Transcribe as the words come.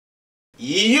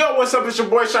Yo, what's up? It's your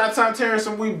boy Chitown Terrence,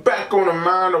 and we back on the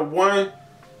Mind of One,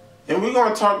 and we're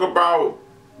gonna talk about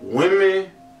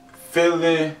women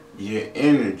feeling your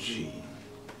energy,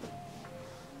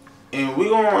 and we're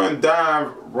gonna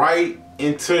dive right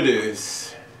into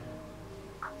this,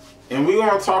 and we're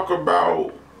gonna talk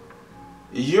about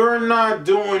you're not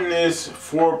doing this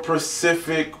for a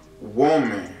specific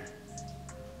woman.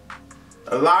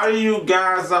 A lot of you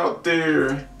guys out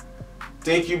there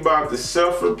think you about to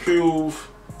self-improve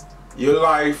your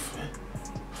life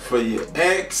for your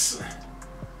ex,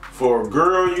 for a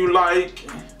girl you like,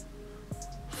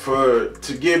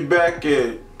 to get back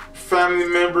at family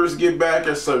members, get back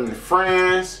at certain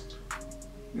friends.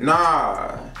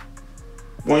 Nah.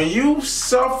 When you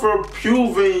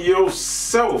self-improving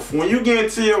yourself, when you get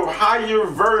into your higher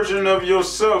version of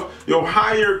yourself, your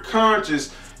higher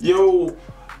conscious, your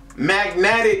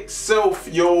magnetic self,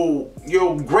 your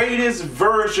greatest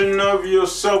version of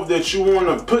yourself that you want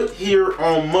to put here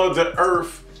on Mother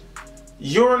Earth,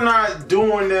 you're not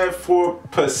doing that for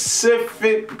a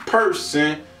specific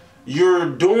person. You're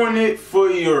doing it for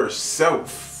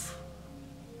yourself.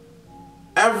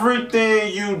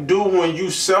 Everything you do when you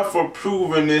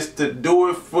self-approving is to do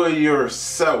it for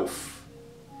yourself.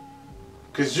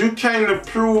 Because you can't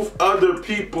approve other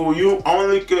people, you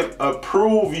only can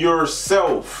approve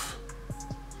yourself.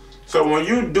 So when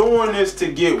you're doing this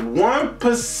to get one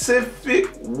specific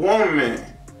woman,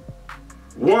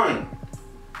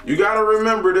 you gotta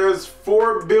remember there's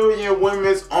 4 billion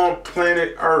women on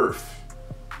planet Earth.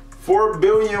 4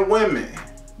 billion women.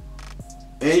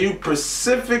 And you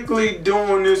specifically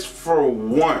doing this for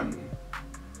one.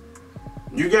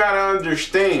 You gotta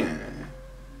understand.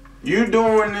 You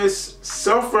doing this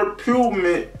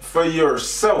self-improvement for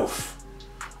yourself.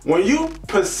 When you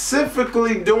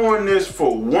specifically doing this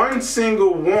for one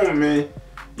single woman,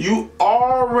 you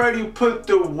already put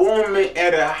the woman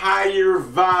at a higher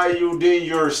value than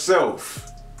yourself.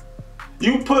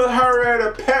 You put her at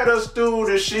a pedestal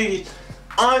that she's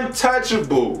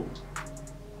untouchable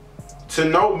to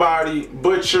nobody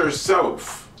but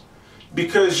yourself.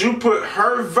 Because you put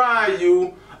her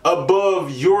value above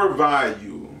your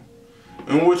value.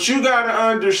 And what you gotta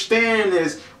understand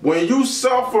is when you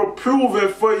self-approving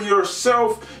for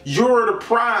yourself, you're the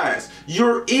prize.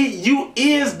 You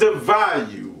is the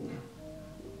value.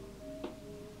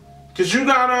 Because you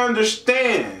gotta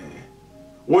understand,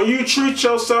 when you treat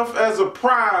yourself as a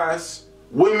prize,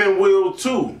 women will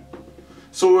too.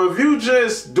 So if you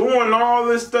just doing all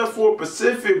this stuff for a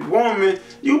specific woman,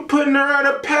 you putting her at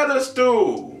a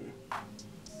pedestal.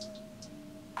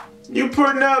 You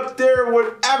putting her up there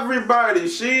with everybody.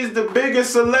 She's the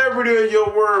biggest celebrity in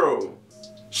your world.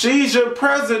 She's your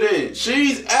president.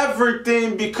 She's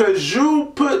everything because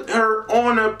you put her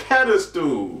on a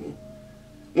pedestal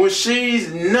when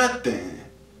she's nothing.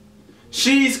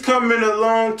 She's coming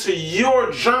along to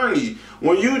your journey.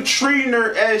 When you treat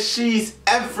her as she's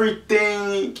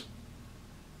everything,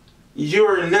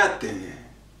 you're nothing.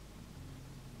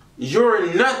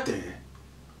 You're nothing.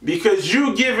 Because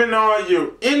you giving all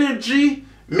your energy,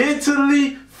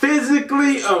 mentally,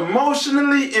 physically,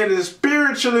 emotionally, and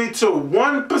spiritually to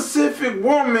one specific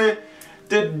woman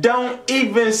that don't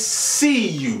even see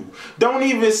you. Don't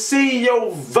even see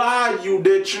your value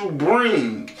that you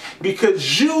bring.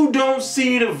 Because you don't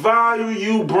see the value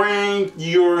you bring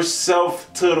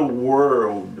yourself to the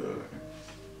world.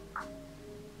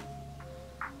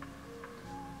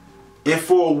 And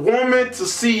for a woman to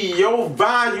see your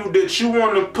value that you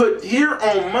want to put here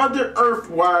on Mother Earth,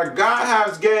 while God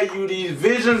has gave you these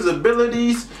visions,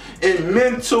 abilities, and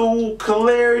mental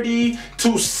clarity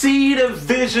to see the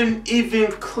vision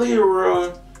even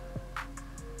clearer,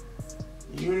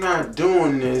 you're not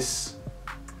doing this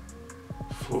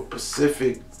for a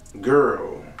specific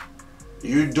girl.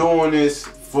 You're doing this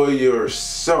for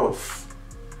yourself.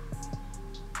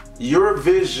 Your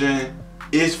vision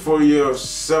is for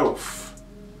yourself.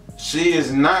 She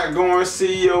is not going to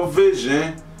see your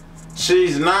vision.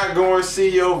 She's not going to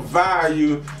see your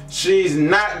value. She's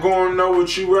not going to know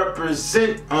what you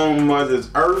represent on Mother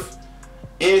Earth.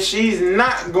 And she's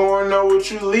not going to know what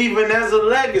you're leaving as a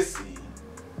legacy.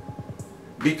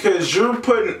 Because you're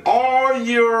putting all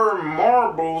your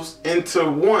marbles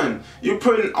into one. You're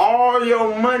putting all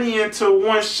your money into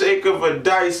one shake of a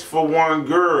dice for one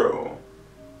girl.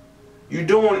 You're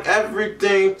doing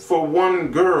everything for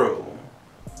one girl.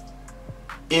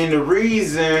 And the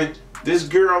reason this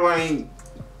girl ain't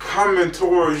coming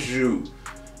towards you,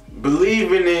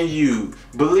 believing in you,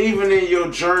 believing in your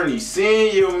journey,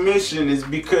 seeing your mission is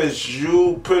because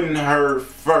you putting her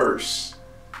first.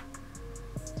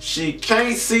 She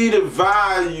can't see the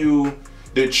value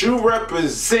that you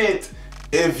represent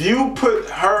If you put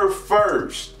her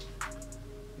first,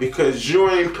 because you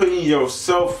ain't putting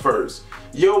yourself first,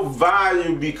 your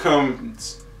value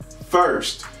becomes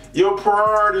first. Your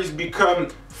priorities become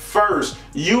first.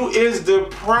 You is the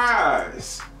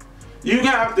prize. You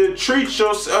have to treat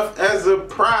yourself as a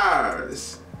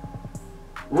prize.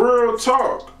 Real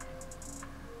talk.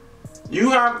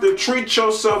 You have to treat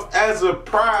yourself as a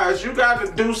prize. You got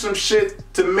to do some shit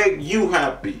to make you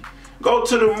happy. Go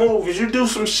to the movies. You do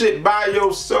some shit by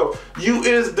yourself. You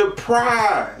is the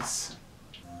prize.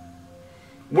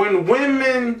 When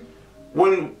women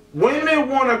want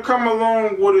to come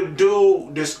along with a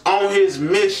dude that's on his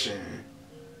mission,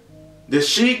 that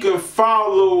she can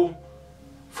follow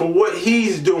for what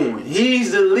he's doing.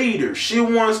 He's the leader. She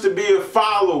wants to be a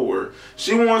follower.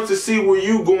 She wants to see where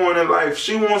you going in life.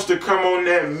 She wants to come on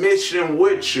that mission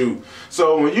with you.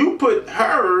 So when you put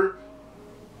her,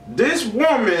 this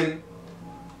woman,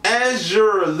 as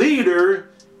your leader,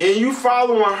 and you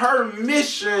following her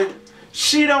mission,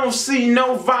 she don't see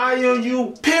no value in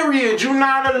you, period. You're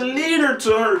not a leader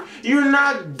to her. You're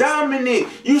not dominant.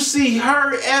 You see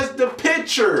her as the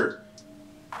picture.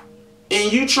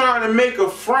 And you trying to make a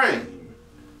frame.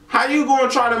 How you going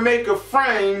to try to make a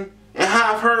frame and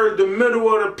have her the middle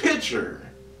of the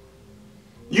picture?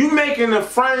 You making a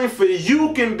frame for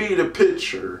you can be the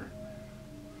picture.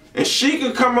 And she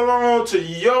can come along to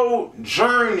your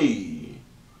journey.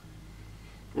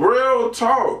 Real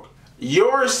talk.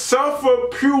 Your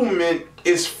self-improvement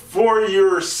is for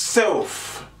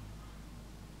yourself.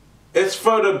 It's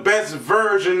for the best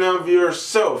version of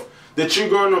yourself that you're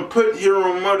going to put here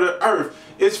on Mother Earth.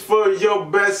 It's for your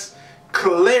best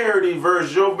clarity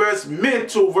version, your best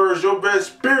mental version, your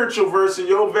best spiritual version,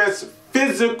 your best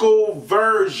physical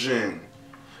version,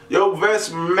 your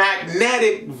best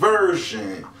magnetic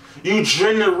version. You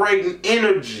generating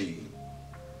energy,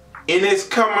 and it's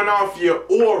coming off your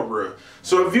aura.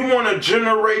 So if you want to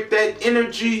generate that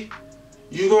energy,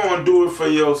 you're going to do it for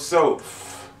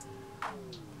yourself.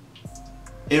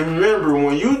 And remember,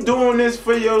 when you're doing this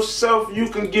for yourself, you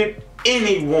can get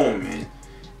any woman.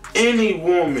 Any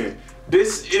woman.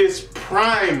 This is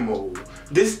primal.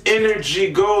 This energy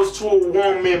goes to a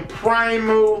woman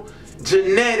primal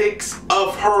genetics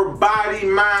of her body,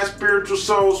 mind, spiritual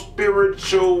soul,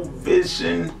 spiritual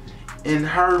vision, and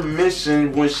her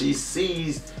mission when she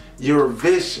sees your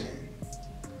vision.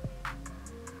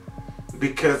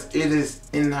 Because it is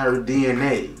in her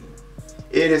DNA.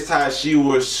 It is how she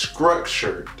was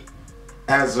structured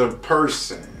as a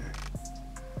person,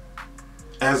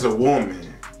 as a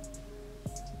woman.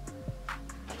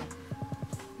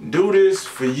 Do this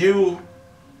for you,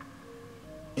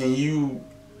 and you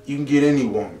can get any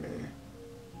woman.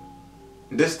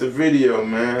 This the video,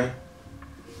 man.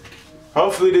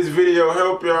 Hopefully this video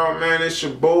help y'all, man. It's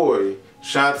your boy,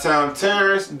 Chitown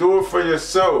Terrence. Do it for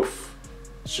yourself.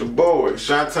 It's your boy,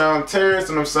 Chitown Terrence,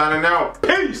 and I'm signing out.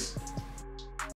 Peace!